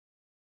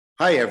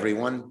Hi,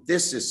 everyone.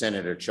 This is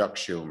Senator Chuck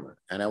Schumer,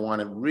 and I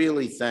want to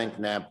really thank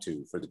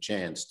NABTU for the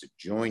chance to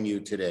join you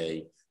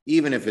today,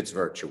 even if it's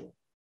virtual.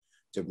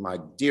 To my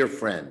dear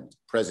friend,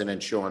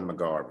 President Sean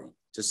McGarvey,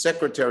 to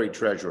Secretary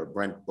Treasurer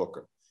Brent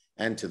Booker,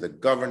 and to the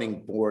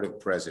Governing Board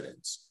of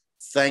Presidents,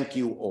 thank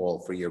you all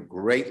for your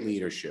great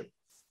leadership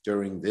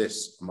during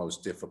this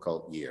most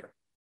difficult year.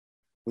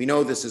 We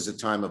know this is a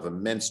time of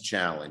immense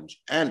challenge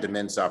and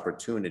immense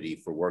opportunity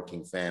for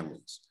working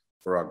families,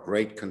 for our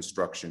great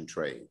construction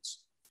trades.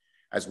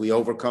 As we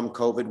overcome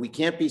COVID, we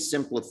can't be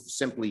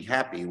simply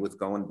happy with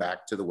going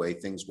back to the way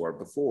things were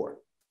before.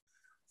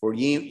 For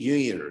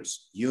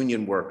years,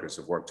 union workers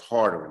have worked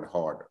harder and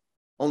harder,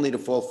 only to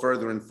fall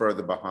further and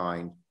further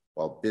behind,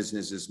 while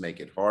businesses make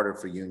it harder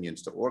for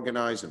unions to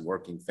organize and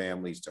working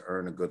families to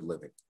earn a good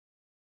living.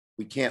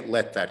 We can't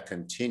let that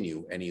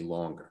continue any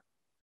longer.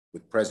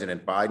 With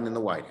President Biden in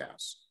the White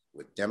House,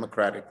 with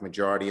Democratic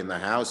majority in the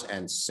House,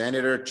 and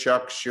Senator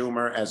Chuck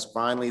Schumer as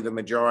finally the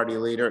majority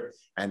leader,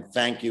 and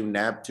thank you,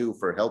 NABTU,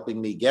 for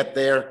helping me get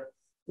there,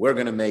 we're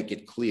going to make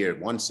it clear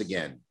once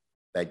again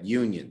that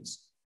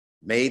unions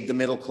made the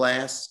middle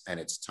class, and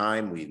it's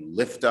time we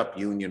lift up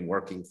union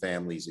working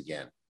families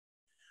again.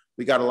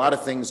 We got a lot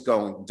of things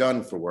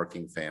done for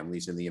working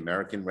families in the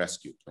American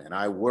Rescue Plan.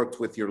 I worked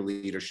with your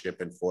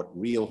leadership and fought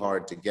real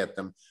hard to get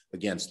them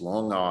against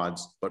long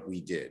odds, but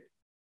we did.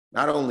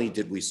 Not only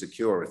did we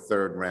secure a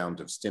third round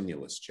of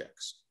stimulus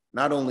checks,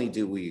 not only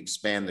did we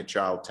expand the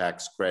child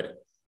tax credit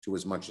to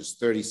as much as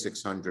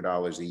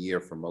 $3,600 a year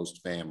for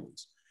most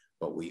families,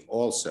 but we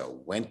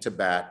also went to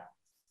bat,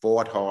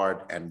 fought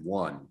hard, and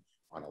won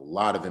on a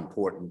lot of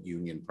important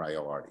union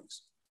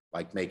priorities,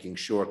 like making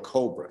sure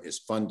COBRA is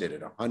funded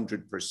at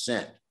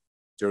 100%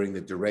 during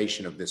the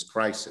duration of this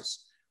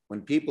crisis.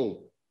 When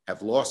people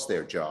have lost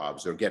their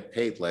jobs or get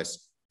paid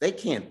less, they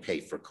can't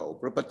pay for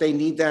COBRA, but they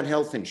need that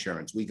health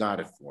insurance. We got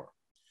it for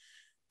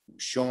them.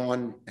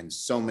 Sean and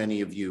so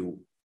many of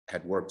you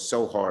had worked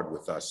so hard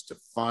with us to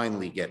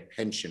finally get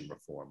pension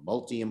reform,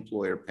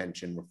 multi-employer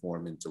pension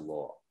reform into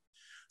law,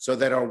 so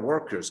that our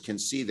workers can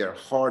see their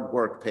hard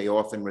work pay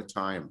off in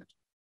retirement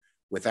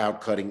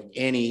without cutting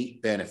any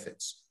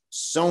benefits.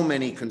 So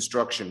many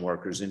construction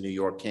workers in New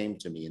York came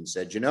to me and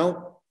said, you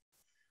know,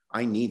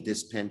 I need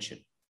this pension.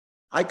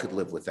 I could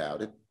live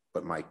without it,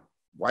 but my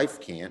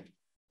wife can't.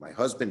 My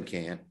husband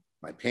can't,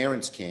 my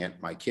parents can't,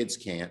 my kids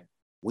can't.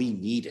 We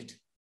need it,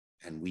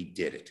 and we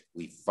did it.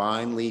 We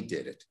finally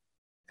did it.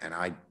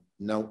 And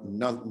no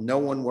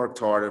one worked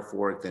harder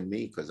for it than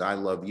me, because I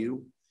love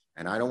you,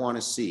 and I don't want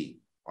to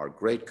see our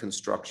great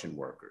construction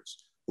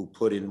workers who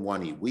put in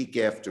money week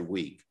after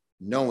week,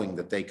 knowing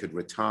that they could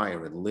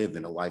retire and live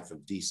in a life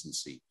of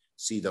decency,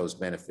 see those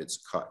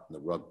benefits cut and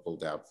the rug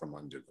pulled out from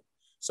under them.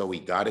 So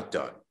we got it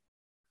done.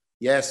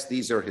 Yes,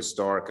 these are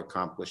historic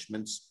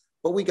accomplishments,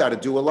 but we got to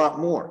do a lot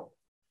more.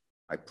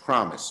 I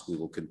promise we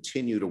will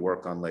continue to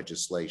work on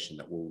legislation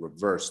that will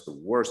reverse the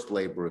worst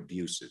labor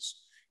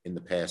abuses in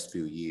the past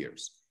few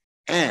years.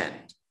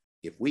 And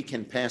if we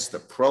can pass the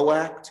PRO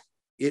Act,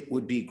 it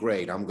would be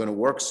great. I'm going to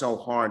work so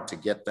hard to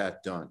get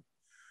that done,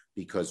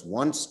 because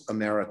once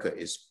America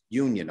is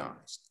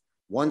unionized,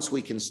 once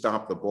we can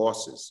stop the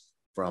bosses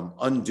from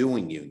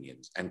undoing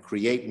unions and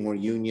create more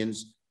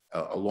unions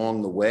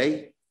along the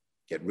way,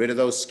 get rid of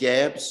those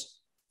scabs,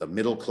 the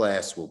middle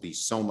class will be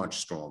so much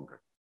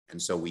stronger.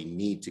 And so we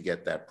need to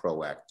get that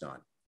PRO Act done.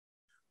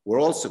 We're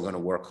also going to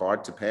work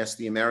hard to pass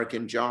the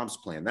American Jobs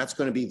Plan. That's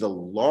going to be the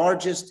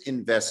largest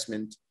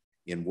investment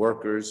in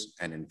workers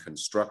and in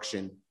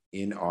construction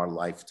in our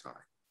lifetime.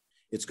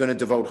 It's going to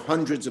devote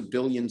hundreds of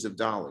billions of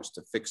dollars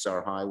to fix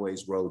our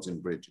highways, roads,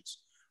 and bridges,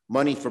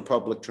 money for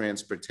public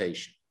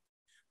transportation.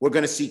 We're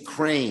going to see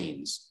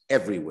cranes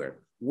everywhere,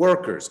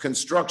 workers,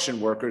 construction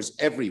workers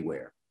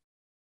everywhere.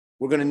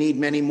 We're going to need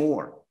many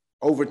more.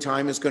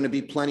 Overtime is going to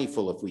be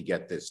plentiful if we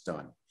get this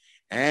done.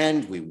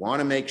 And we want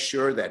to make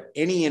sure that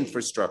any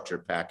infrastructure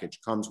package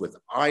comes with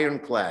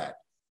ironclad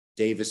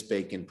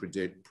Davis-Bacon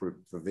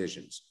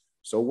provisions,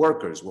 so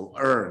workers will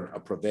earn a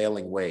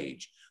prevailing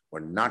wage. We're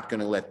not going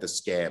to let the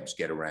scabs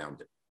get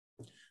around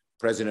it.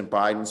 President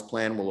Biden's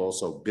plan will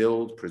also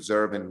build,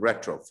 preserve, and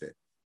retrofit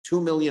 2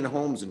 million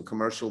homes and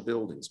commercial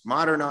buildings,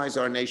 modernize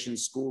our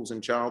nation's schools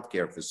and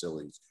childcare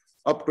facilities,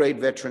 upgrade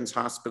veterans'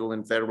 hospital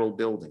and federal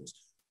buildings.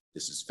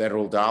 This is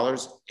federal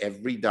dollars.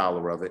 Every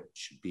dollar of it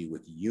should be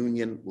with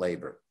union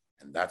labor,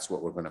 and that's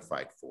what we're going to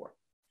fight for.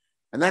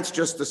 And that's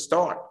just the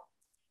start.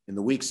 In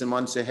the weeks and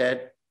months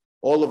ahead,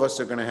 all of us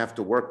are going to have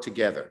to work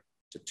together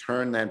to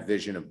turn that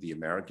vision of the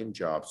American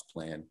Jobs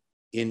Plan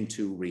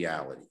into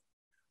reality.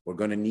 We're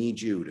going to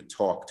need you to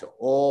talk to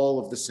all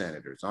of the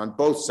senators on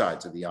both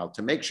sides of the aisle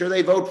to make sure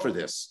they vote for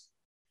this.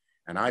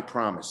 And I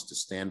promise to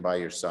stand by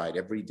your side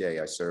every day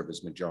I serve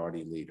as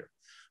majority leader.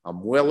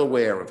 I'm well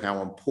aware of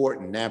how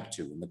important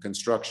NABTU and the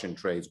construction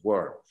trades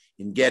were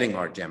in getting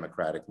our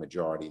Democratic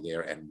majority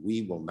there, and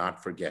we will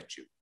not forget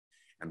you.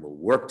 And we'll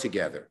work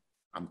together.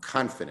 I'm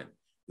confident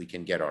we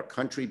can get our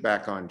country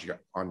back on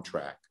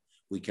track.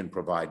 We can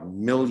provide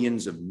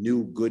millions of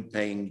new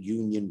good-paying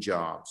union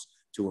jobs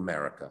to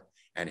America,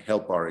 and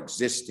help our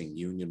existing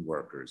union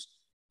workers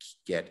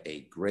get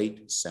a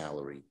great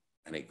salary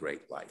and a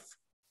great life.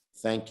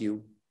 Thank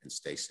you, and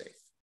stay safe.